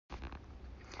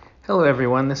Hello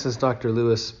everyone, this is Dr.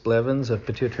 Louis Blevins of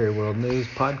Pituitary World News,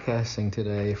 podcasting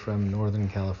today from Northern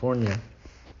California.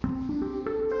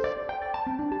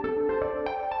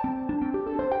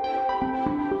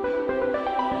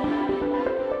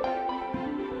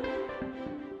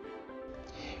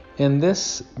 In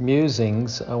this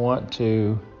musings, I want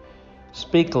to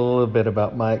speak a little bit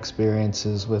about my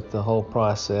experiences with the whole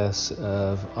process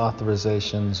of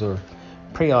authorizations or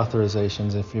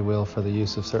pre-authorizations, if you will, for the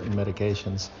use of certain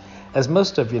medications. As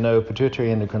most of you know, pituitary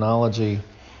endocrinology,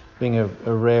 being a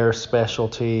rare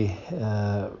specialty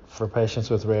for patients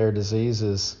with rare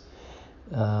diseases,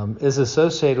 is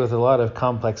associated with a lot of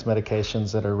complex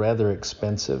medications that are rather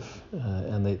expensive,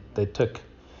 and they took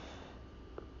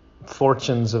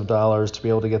fortunes of dollars to be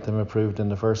able to get them approved in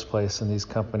the first place, and these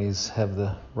companies have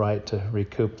the right to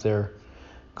recoup their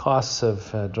costs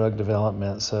of drug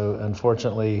development. So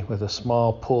unfortunately, with a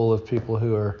small pool of people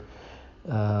who are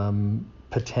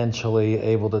potentially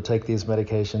able to take these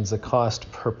medications, the cost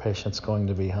per patient is going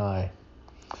to be high.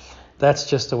 That's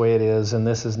just the way it is, and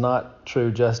this is not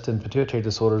true just in pituitary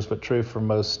disorders, but true for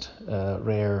most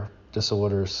rare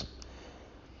disorders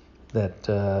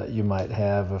that you might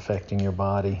have affecting your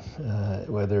body,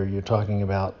 whether you're talking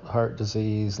about heart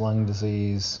disease, lung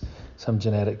disease, some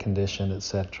genetic condition,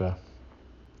 etc.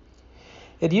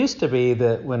 It used to be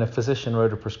that when a physician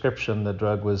wrote a prescription, the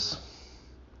drug was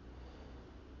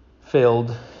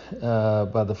filled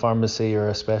by the pharmacy or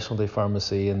a specialty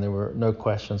pharmacy, and there were no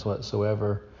questions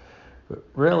whatsoever.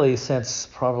 Really, since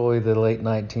probably the late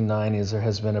 1990s, there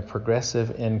has been a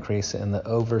progressive increase in the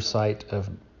oversight of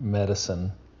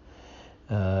medicine.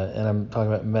 And I'm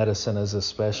talking about medicine as a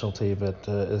specialty, but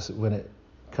when it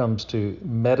comes to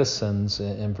medicines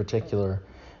in particular,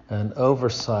 an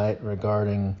oversight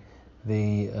regarding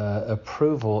the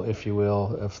approval, if you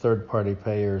will, of third-party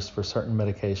payers for certain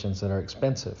medications that are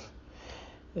expensive.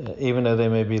 Even though they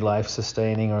may be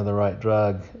life-sustaining or the right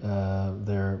drug,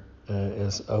 there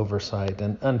is oversight.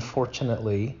 And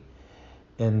unfortunately,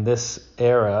 in this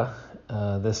era,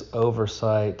 this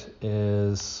oversight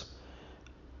is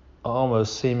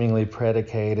almost seemingly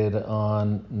predicated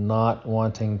on not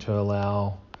wanting to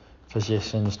allow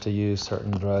physicians to use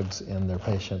certain drugs in their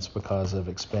patients because of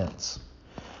expense.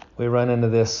 We run into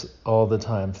this all the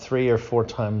time. 3 or 4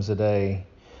 times a day,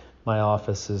 my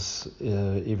office is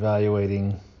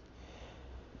evaluating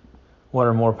one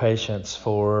or more patients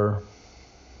for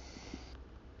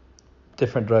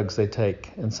different drugs they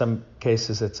take. In some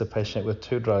cases, it's a patient with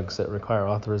 2 drugs that require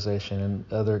authorization. In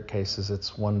other cases,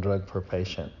 it's 1 drug per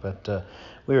patient. But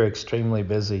we are extremely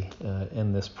busy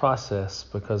in this process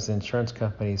because the insurance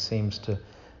company seems to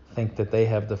think that they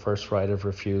have the first right of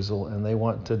refusal, and they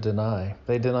want to deny.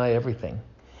 They deny everything.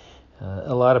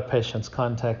 A lot of patients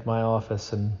contact my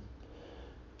office and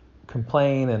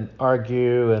complain and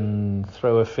argue and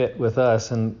throw a fit with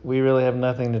us, and we really have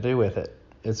nothing to do with it.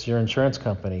 It's your insurance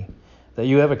company that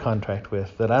you have a contract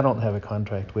with, that I don't have a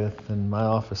contract with, and my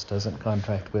office doesn't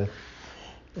contract with.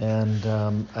 And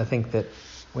I think that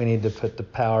we need to put the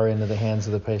power into the hands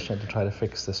of the patient to try to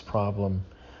fix this problem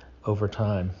over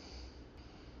time.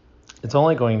 It's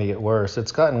only going to get worse.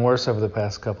 It's gotten worse over the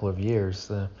past couple of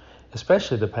years,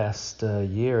 especially the past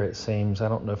year, it seems. I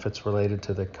don't know if it's related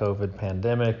to the COVID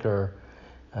pandemic or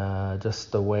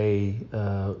just the way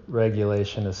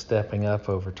regulation is stepping up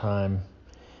over time.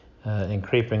 And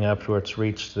creeping up to where it's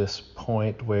reached this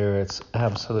point where it's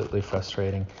absolutely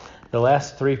frustrating. The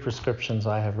last 3 prescriptions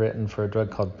I have written for a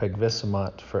drug called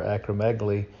pegvisomant for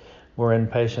acromegaly were in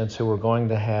patients who were going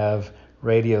to have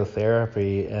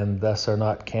radiotherapy and thus are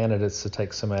not candidates to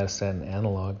take somatostatin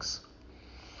analogs.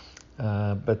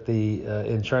 But the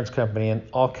insurance company in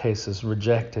all cases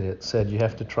rejected it, said you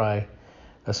have to try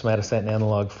a somatostatin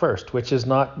analog first, which is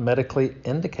not medically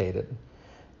indicated.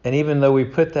 And even though we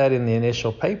put that in the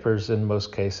initial papers in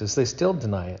most cases, they still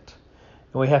deny it.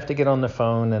 And we have to get on the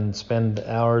phone and spend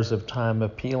hours of time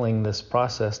appealing this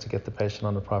process to get the patient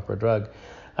on the proper drug.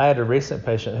 I had a recent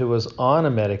patient who was on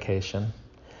a medication,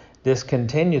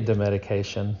 discontinued the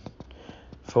medication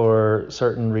for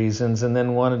certain reasons, and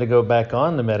then wanted to go back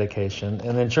on the medication,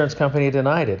 and the insurance company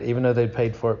denied it, even though they'd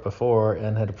paid for it before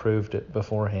and had approved it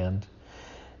beforehand.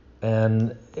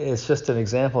 And it's just an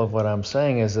example of what I'm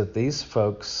saying is that these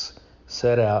folks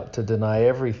set out to deny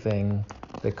everything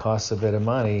that costs a bit of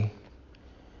money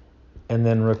and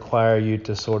then require you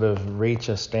to sort of reach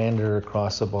a standard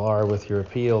across a bar with your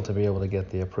appeal to be able to get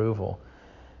the approval.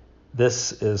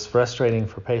 This is frustrating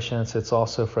for patients. It's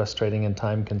also frustrating and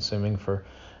time-consuming for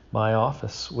my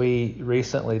office. We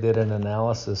recently did an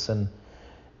analysis and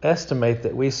estimate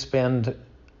that we spend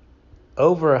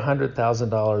over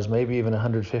 $100,000, maybe even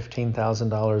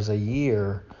 $115,000 a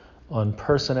year on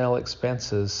personnel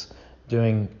expenses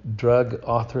doing drug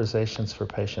authorizations for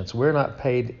patients. We're not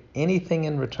paid anything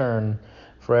in return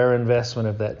for our investment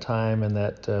of that time and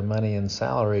that money and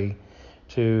salary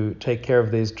to take care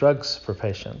of these drugs for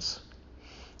patients.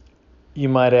 You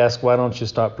might ask, why don't you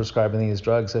stop prescribing these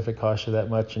drugs if it costs you that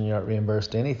much and you're not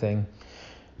reimbursed anything?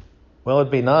 Well,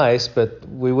 it'd be nice, but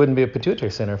we wouldn't be a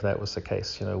pituitary center if that was the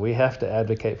case. We have to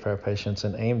advocate for our patients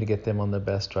and aim to get them on the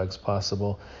best drugs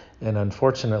possible. And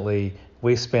unfortunately,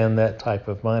 we spend that type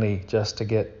of money just to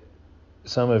get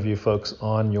some of you folks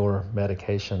on your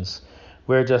medications.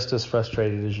 We're just as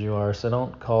frustrated as you are, so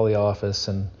don't call the office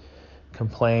and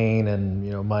complain.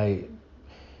 And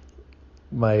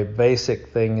my basic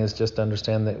thing is just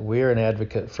understand that we're an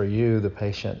advocate for you, the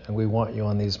patient, and we want you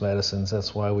on these medicines.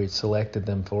 That's why we selected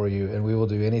them for you, and we will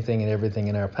do anything and everything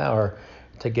in our power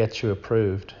to get you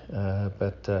approved.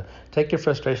 But take your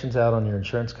frustrations out on your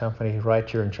insurance company. Write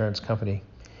to your insurance company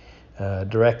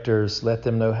directors. Let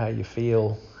them know how you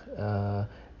feel.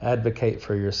 Advocate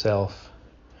for yourself.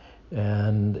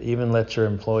 And even let your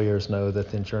employers know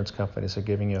that the insurance companies are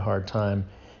giving you a hard time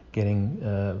getting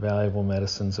valuable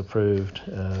medicines approved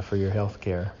for your health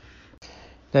care.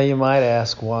 Now you might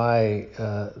ask why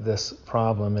this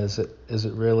problem. Is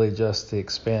it really just the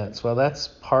expense? Well, that's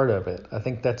part of it. I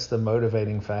think that's the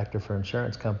motivating factor for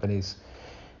insurance companies.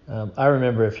 I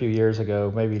remember a few years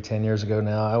ago, maybe 10 years ago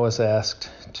now, I was asked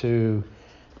to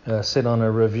sit on a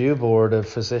review board of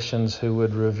physicians who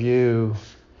would review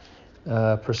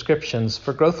prescriptions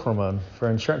for growth hormone for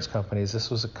insurance companies. This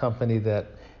was a company that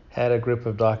had a group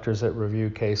of doctors that review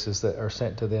cases that are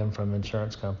sent to them from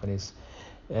insurance companies.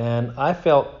 And I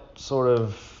felt sort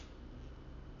of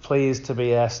pleased to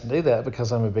be asked to do that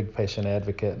because I'm a big patient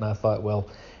advocate. And I thought, well,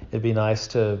 it'd be nice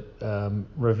to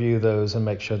review those and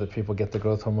make sure that people get the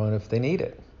growth hormone if they need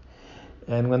it.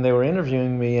 And when they were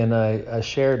interviewing me and I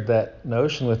shared that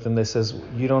notion with them, they says,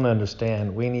 you don't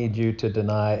understand. We need you to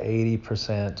deny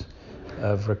 80%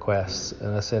 of requests.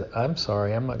 And I said, I'm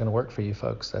sorry, I'm not going to work for you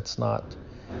folks. That's not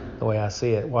the way I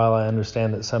see it. While I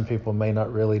understand that some people may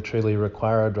not really truly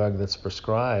require a drug that's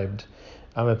prescribed,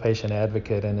 I'm a patient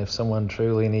advocate, and if someone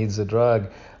truly needs a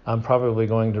drug, I'm probably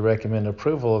going to recommend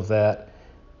approval of that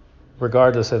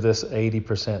regardless of this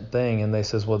 80% thing. And they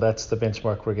says, well, that's the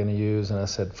benchmark we're going to use. And I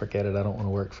said, forget it, I don't want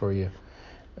to work for you.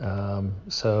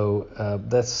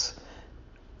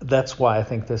 That's why I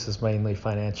think this is mainly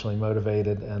financially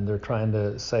motivated, and they're trying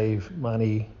to save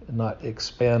money and not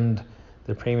expend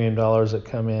the premium dollars that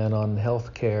come in on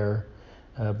health care,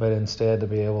 but instead to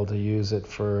be able to use it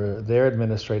for their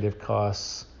administrative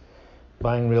costs,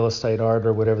 buying real estate, art,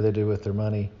 or whatever they do with their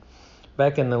money.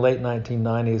 Back in the late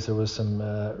 1990s, there was some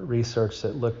research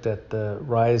that looked at the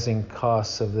rising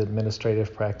costs of the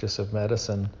administrative practice of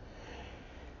medicine.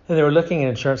 And they were looking at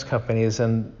insurance companies,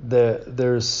 and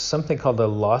there's something called the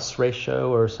loss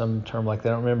ratio or some term like that.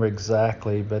 I don't remember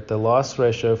exactly, but the loss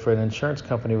ratio for an insurance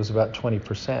company was about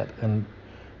 20%. And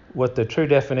what the true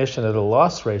definition of the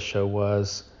loss ratio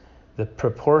was the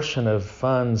proportion of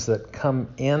funds that come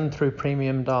in through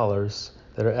premium dollars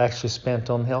that are actually spent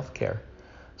on health care.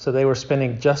 So they were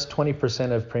spending just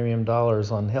 20% of premium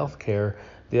dollars on health care.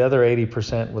 The other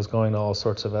 80% was going to all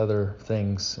sorts of other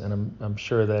things, and I'm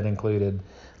sure that included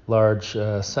large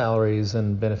salaries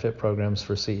and benefit programs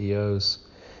for CEOs.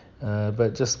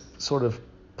 But just sort of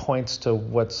points to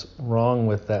what's wrong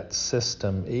with that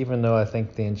system. Even though I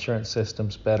think the insurance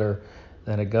system's better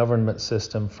than a government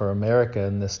system for America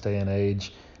in this day and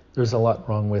age, there's a lot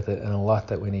wrong with it and a lot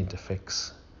that we need to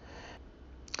fix.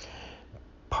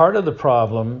 Part of the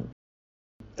problem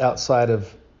outside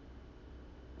of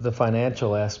the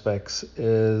financial aspects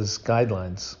is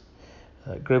guidelines.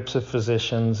 Groups of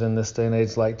physicians in this day and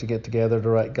age like to get together to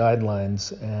write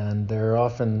guidelines, and they're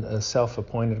often a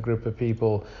self-appointed group of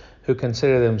people who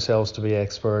consider themselves to be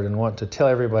expert and want to tell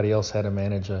everybody else how to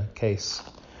manage a case.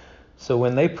 So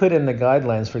when they put in the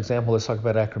guidelines, for example, let's talk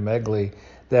about acromegaly,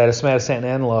 that a somatostatin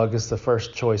analog is the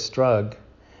first choice drug,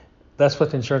 that's what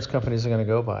the insurance companies are going to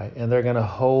go by, and they're going to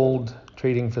hold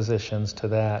treating physicians to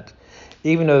that,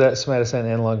 even though that somatostatin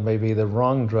analog may be the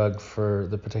wrong drug for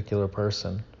the particular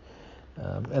person.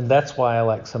 And that's why I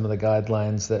like some of the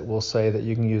guidelines that will say that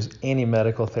you can use any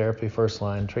medical therapy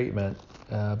first-line treatment,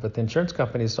 but the insurance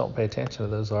companies don't pay attention to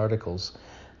those articles.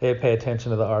 They pay attention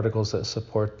to the articles that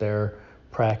support their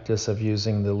practice of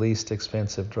using the least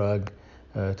expensive drug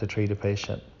to treat a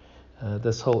patient.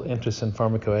 This whole interest in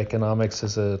pharmacoeconomics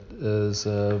is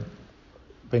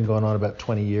been going on about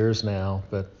 20 years now,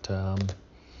 but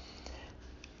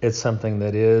it's something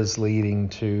that is leading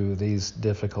to these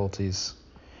difficulties.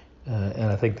 And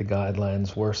I think the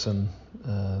guidelines worsen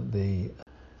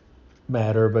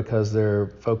matter because they're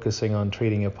focusing on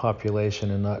treating a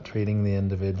population and not treating the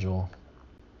individual.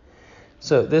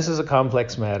 So this is a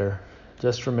complex matter.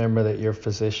 Just remember that your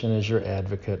physician is your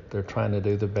advocate. They're trying to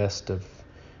do the best of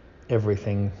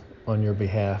everything on your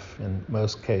behalf in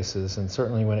most cases. And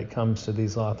certainly when it comes to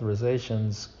these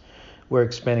authorizations, we're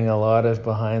expending a lot of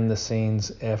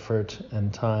behind-the-scenes effort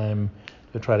and time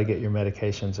to try to get your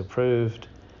medications approved.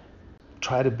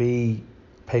 Try to be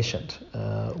patient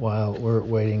while we're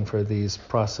waiting for these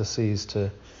processes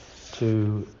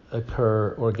to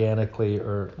occur organically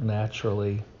or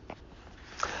naturally.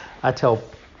 I tell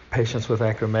patients with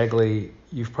acromegaly,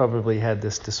 you've probably had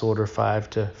this disorder 5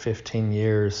 to 15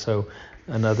 years, so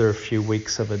another few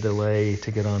weeks of a delay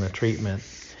to get on a treatment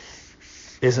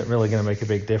isn't really going to make a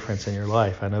big difference in your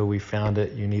life. I know we found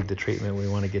it, you need the treatment, we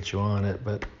want to get you on it,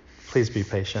 but please be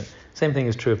patient. Same thing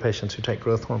is true of patients who take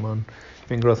growth hormone.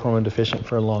 Been growth hormone deficient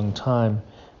for a long time,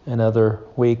 another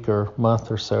week or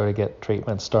month or so to get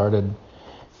treatment started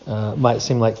might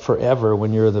seem like forever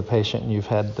when you're the patient and you've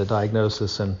had the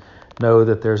diagnosis and know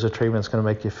that there's a treatment that's going to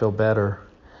make you feel better.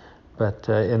 But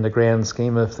in the grand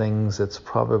scheme of things, it's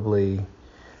probably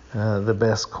the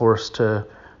best course to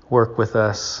work with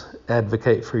us,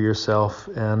 advocate for yourself,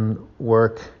 and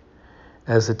work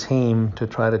as a team to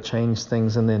try to change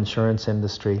things in the insurance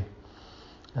industry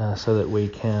so that we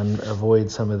can avoid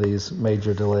some of these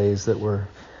major delays that we're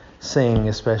seeing,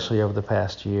 especially over the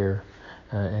past year,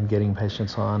 and getting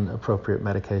patients on appropriate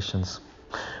medications.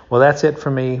 Well, that's it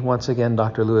for me. Once again,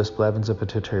 Dr. Lewis Blevins of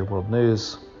Pituitary World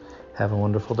News. Have a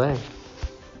wonderful day.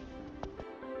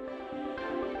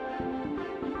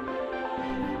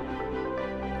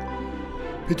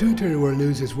 Pituitary World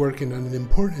News is working on an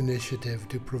important initiative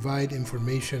to provide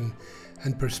information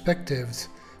and perspectives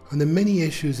on the many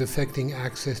issues affecting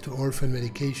access to orphan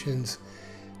medications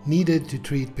needed to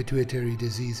treat pituitary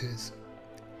diseases.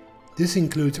 This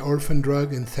includes orphan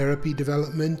drug and therapy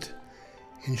development,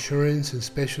 insurance and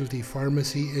specialty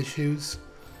pharmacy issues,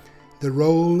 the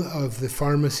role of the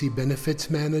pharmacy benefits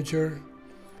manager,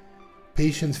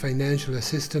 patients' financial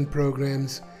assistance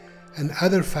programs, and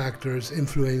other factors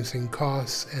influencing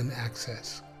costs and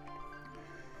access.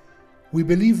 We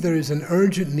believe there is an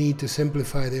urgent need to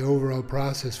simplify the overall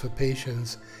process for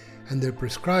patients and their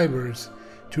prescribers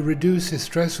to reduce the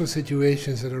stressful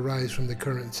situations that arise from the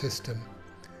current system.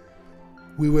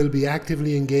 We will be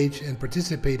actively engaged and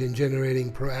participate in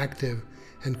generating proactive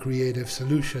and creative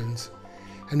solutions,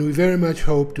 and we very much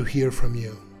hope to hear from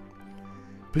you.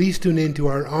 Please tune in to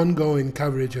our ongoing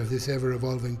coverage of this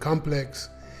ever-evolving complex,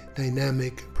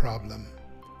 dynamic problem.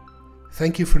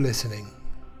 Thank you for listening.